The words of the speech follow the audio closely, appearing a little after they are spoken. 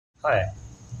Hi,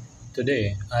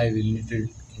 today I will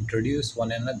introduce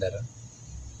one another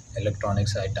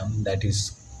electronics item that is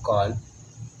called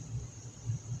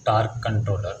torque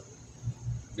controller.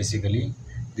 Basically,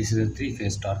 this is a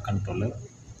three-phase torque controller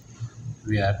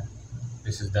where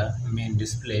this is the main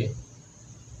display,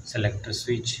 selector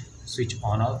switch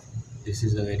on off. This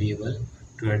is a variable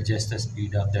to adjust the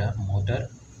speed of the motor.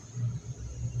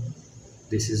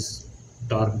 This is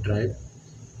torque drive,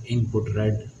 input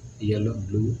red, yellow,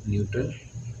 blue, neutral,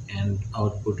 and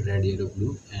output red, yellow,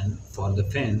 blue. And for the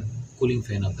fan, cooling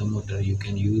fan of the motor, you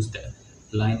can use the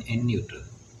line and neutral.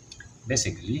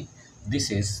 Basically, this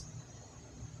is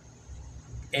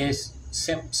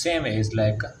same as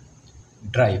like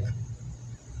drive,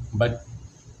 but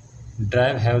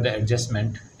drive have the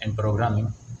adjustment and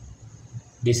programming.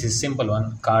 This is simple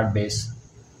one, card based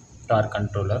torque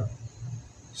controller.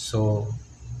 So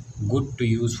good to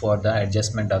use for the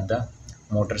adjustment of the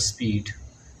motor speed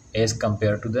as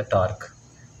compared to the torque.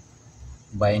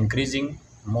 By increasing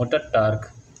motor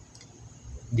torque,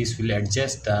 this will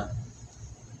adjust the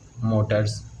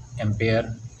motor's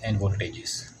ampere and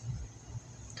voltages.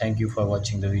 Thank you for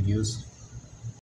watching the videos.